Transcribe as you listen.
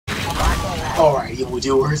Alright,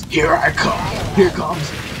 evildoers, here I come. Here comes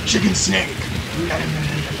Chicken Snake.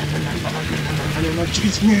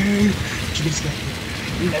 Chicken Snake. Chicken Snake.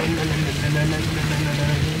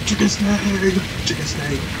 Chicken Snake. Chicken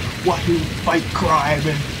Snake. Why you fight crime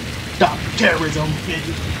and stop terrorism in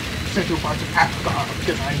Central parts of Africa?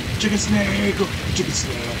 Because I'm Chicken Snake. Chicken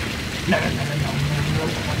Snake.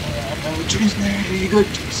 Chicken Snake.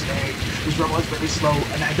 Chicken Snake. This robot is very slow,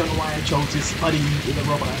 and I don't know why I chose this buddy in the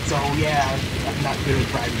robot. So yeah, I'm not good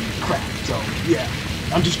at rhyming crap. So yeah,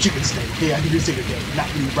 I'm just Chicken Snake. Okay, I can just say it again. Not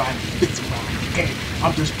really rhyming bits and rhymes. Okay,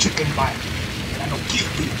 I'm just chicken bite. And I don't kill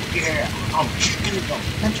people. Yeah, I'm chicken. Oh,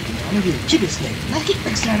 not chicken. I'm here. Chicken Snake. I can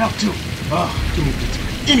fix that up too. Oh, give me this.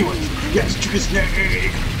 Anyways, yes, Chicken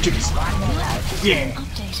Snake. Chicken Snake. Yeah.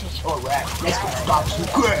 Alright, let's go stop some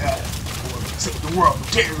crap. Or save the world from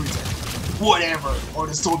terrorism. Whatever, or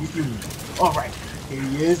the Soviet Union. Alright, here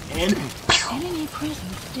he is, and enemy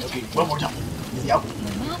presence detected. okay, one more time. Is he out? Is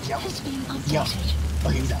he out? Is he out?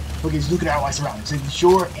 Okay, he's out. Okay, just looking at my surroundings. So he's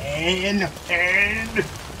sure, and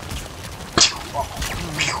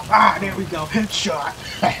ah, there we go. Headshot.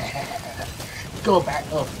 Go back.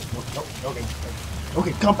 Oh, okay.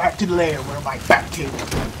 Okay, come back to the lair where my bat cage is.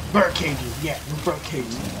 Bird cages, yeah, the bird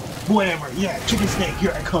cages. Whatever, yeah, Chicken Snake,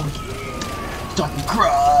 here I come again. Starting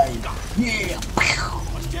crime. Yeah.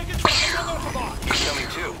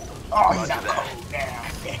 Oh, he's out cold now.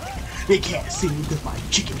 They can't see me because my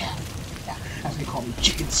chicken hat. That's why they call me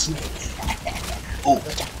Chicken Snake. Oh,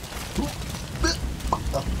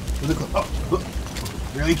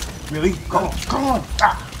 really? Really? Come on.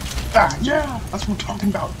 Yeah, that's what I'm talking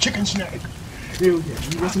about. Chicken Snake. There we go.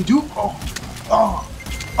 You want some too?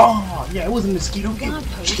 Oh, yeah, it wasn't a mosquito. It was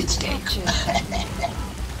Chicken Snake.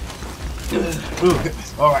 Oh,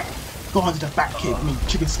 goodness. Alright. Go on to the bat cave. I mean,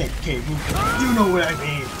 Chicken Snake cave. You know what I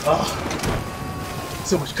mean.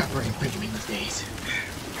 So much copyright infringement these days.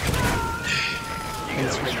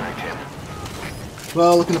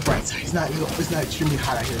 Well, look on the bright side. It's not extremely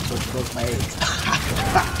hot out here, so it blows my eggs.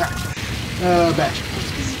 Bad.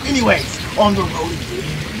 Anyways, on the road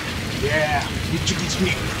again. Yeah, you Chicken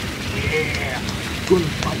Snake. Yeah. Gonna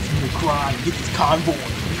fight some more crime. Get this convoy.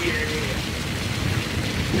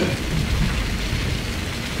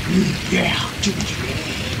 Yeah, Chicken Snake.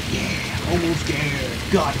 Yeah, almost there.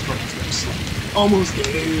 God, this run's gonna slip. Almost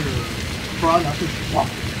there. Bro, not this walk,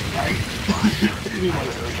 right?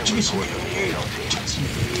 Anyways, Chicken Snake. Chicken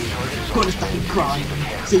Snake. Gonna stop the crime.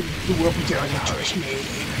 Save the world from terrorism. Chicken Snake.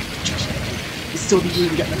 Chicken Snake. It's still the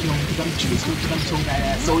we got nothing on because I'm Chicken Snake because I'm so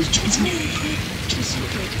badass. So it's Chicken Snake. Chicken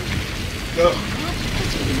Snake.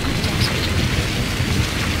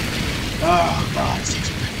 Oh, God, this takes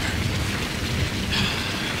forever.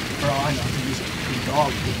 Bro, I know I use a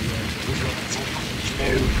dog video.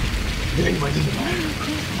 Anyway, doesn't matter.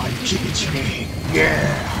 I'm Chicken Snake. Yeah.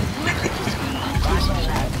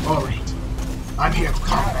 Alright. I'm here for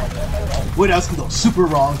combat. What else can go super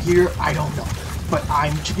wrong here? I don't know. But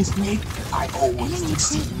I'm Chicken Snake. I always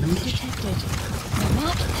succeed in the mission.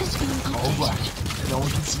 Alright. No one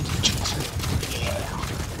can see the Chicken Snake.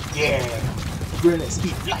 Yeah. We're gonna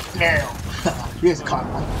speed light now. Here's a car.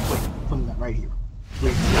 Wait, from that right here.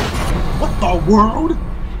 Wait. What the world?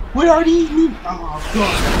 What are these new? Oh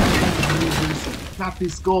god. Not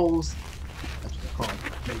these skulls. That's what they're called,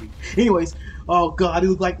 maybe. Anyways, oh god, they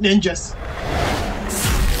look like ninjas.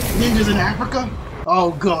 Ninjas in Africa?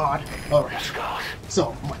 Oh god. Alright.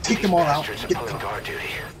 So, I'm gonna take them all out. Get them.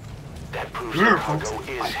 Remember, folks, I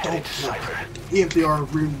don't care if they are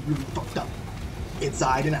really, really fucked up.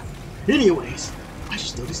 Inside and out. Anyways, I should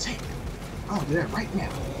still just take it. I'll do that right now.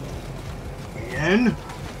 And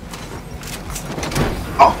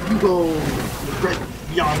off you go right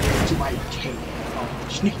yonder to my cave. Oh,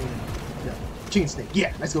 sneaking. Yeah. Chicken Snake.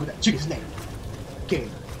 Yeah, let's go with that. Chicken Snake. Okay.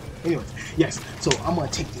 Anyways, yes. So I'm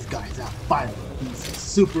gonna take these guys out. Finally, these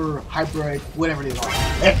super hybrid, whatever they are.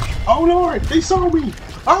 And, oh lord, they saw me.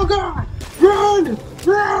 Oh god, run,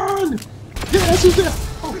 run. Yeah, that's who's there.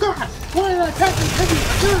 Oh god, why did I pack this heavy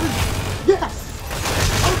gun? Yes!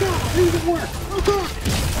 Oh god, it didn't work! Oh god!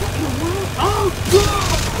 What in the world? Oh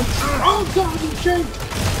god! Oh god, you shake!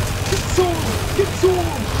 Get some! Get some!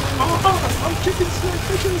 Oh, I'm Chicken Snake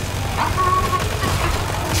bitches! Ah!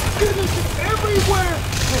 Goodness, it's everywhere!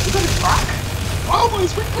 Wait, is that a rock? Oh, my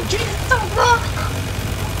sweet Vegeta, it's a rock!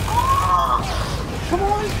 Oh! Come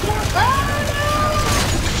on, come on! Ah!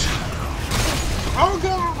 Oh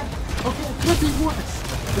god! Okay, it could be worse.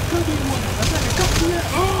 It could be worse. I bet it could be.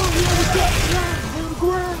 Oh, yeah, it's got down on the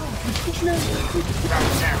ground. It's get out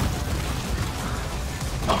of town.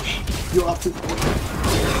 Okay, you're up to the point.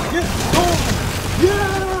 Yeah, oh,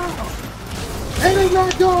 yeah! And it's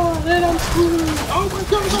not gone, and I'm Oh my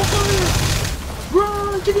god, it's on fire!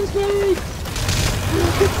 Run, chicken snake!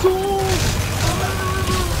 Get sold!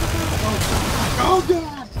 Oh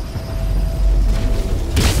god!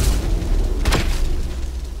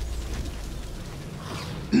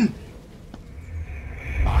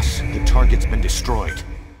 Boss, the target's been destroyed.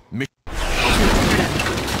 And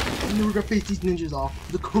then we're gonna face these ninjas off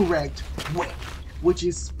the correct way, which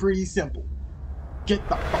is pretty simple. Get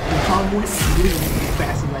the fucking convoy and leave as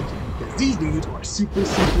fast as I can, because these dudes are super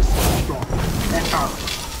strong and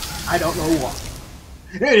powerful. I don't know why.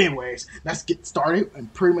 Anyways, let's get started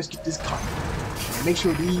and pretty much get this convoy. And make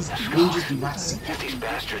sure these ninjas do not see If these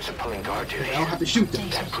bastards are pulling guard duty, I don't have to shoot them.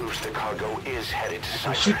 that proves the cargo is headed to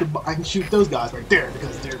I can shoot those guys right there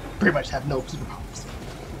because they pretty much have no superpowers.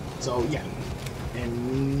 So yeah.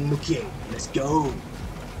 And okay, let's go.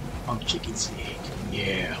 I'm Chicken Snake.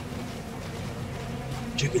 Yeah.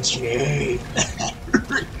 Chicken Snake.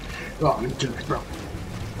 Oh, let me kill this, bro.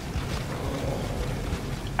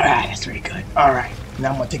 Alright, that's pretty good. Alright,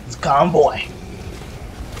 now I'm gonna take this convoy.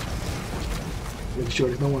 Make sure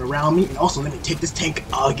there's no one around me, and also let me take this tank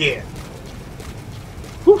again.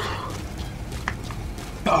 Whew.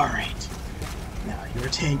 Alright. Now your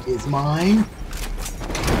tank is mine.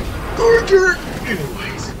 Gorger!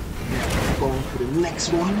 Anyways, now we're going for the next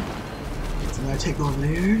one. So now I take over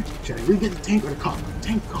there. Should I re-get the tank or the convoy?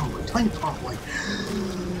 Tank convoy.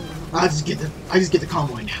 I just get the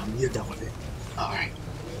convoy now. You're done with it. Alright.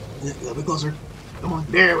 A little bit closer. Come on.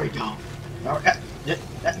 There we go. Alright.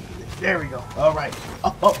 There we go. Alright.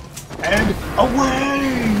 Up. And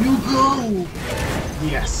away you go!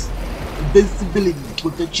 Yes. Invincibility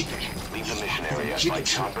with the chicken. leave the mission area by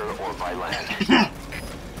chopper or by land.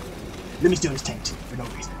 Let me steal this tank too, for no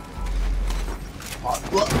reason.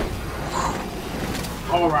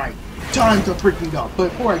 Alright, time to freaking go. But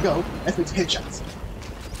before I go, let's make some headshots.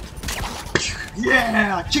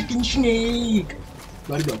 Yeah, chicken snake!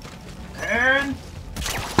 Let it go. And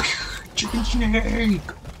chicken snake!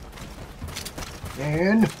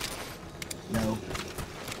 And no.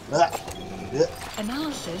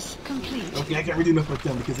 Analysis complete. Okay, I can't really look with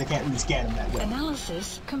them because I can't really scan them that well.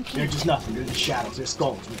 Analysis complete. They're just nothing. They're just shadows. They're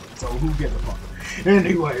skulls. So who gives a fuck?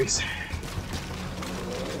 Anyways,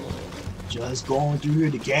 just going through here.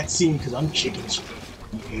 They can't see me because I'm chicken shit.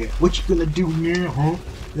 Yeah. What you gonna do now, huh?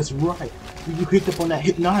 That's right. You hooked up on that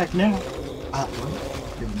hypnotic now.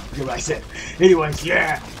 What I said. Anyways,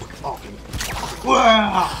 yeah. Okay.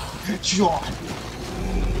 Wow. Headshot.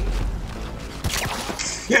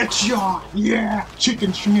 Headshot. Yeah.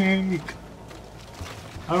 Chicken snake.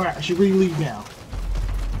 Alright, I should really leave now.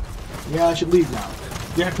 Yeah, I should leave now.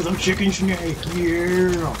 Yeah, because I'm chicken snake.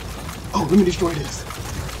 Yeah. Oh, let me destroy this.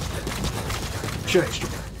 Should I destroy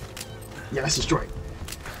it? Yeah, let's destroy it.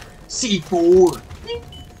 C4.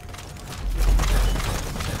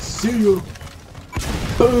 See ya.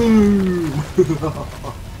 Boom.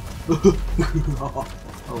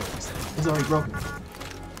 Oh, it's already broken.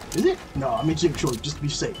 Is it? No, I'm making sure just to be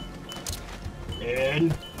safe.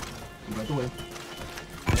 And move out the way.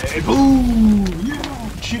 Hey, boom! Yeah,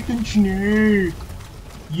 chicken snake.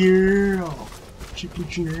 Yeah, chicken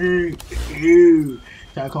snake. Ew.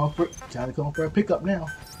 Time to call for a pickup now.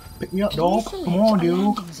 Pick me up, dog. Come on,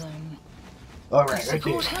 dude. All right, right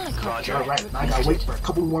there. All right, I gotta wait for a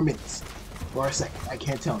couple more minutes or a second. I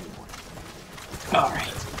can't tell anymore. All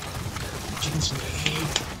right, chicken snake.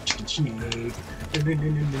 Chicken snake.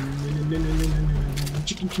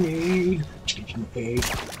 Chicken snake. Chicken snake.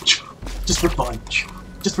 Just for fun.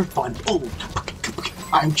 Just for fun. Oh,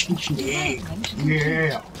 I'm chicken snake.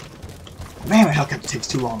 Yeah. Man, my helicopter takes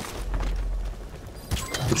too long.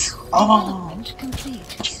 Oh.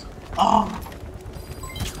 Oh.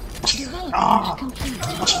 Oh.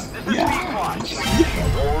 Yeah.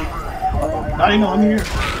 I know I'm here.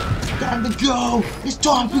 Time to go. It's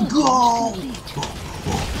time to go.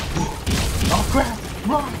 Oh crap!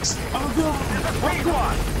 Rocks! Oh god! Oh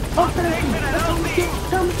god! Okay!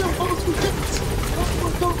 Time to go! Oh, some chickens!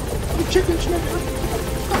 Oh god! I'm chicken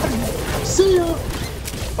snake! See ya!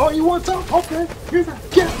 Oh, you want some? Okay! Here's a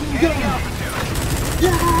Gatling gun!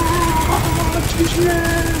 Yeah! Chicken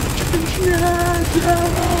snake! Chicken snake! Yeah!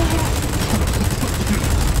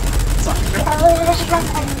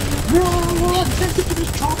 No! Can't get to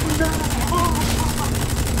this chopper now!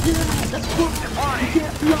 Yeah! That's good! You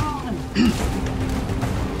can't fly!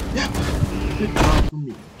 Yep, good job for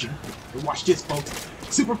me. And watch this, folks.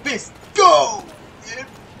 Super fist, go!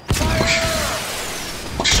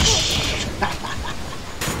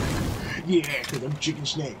 Yeah, because I'm chicken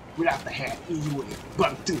snake without the hat. Easy way. But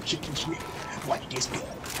I'm still chicken snake. Watch this go.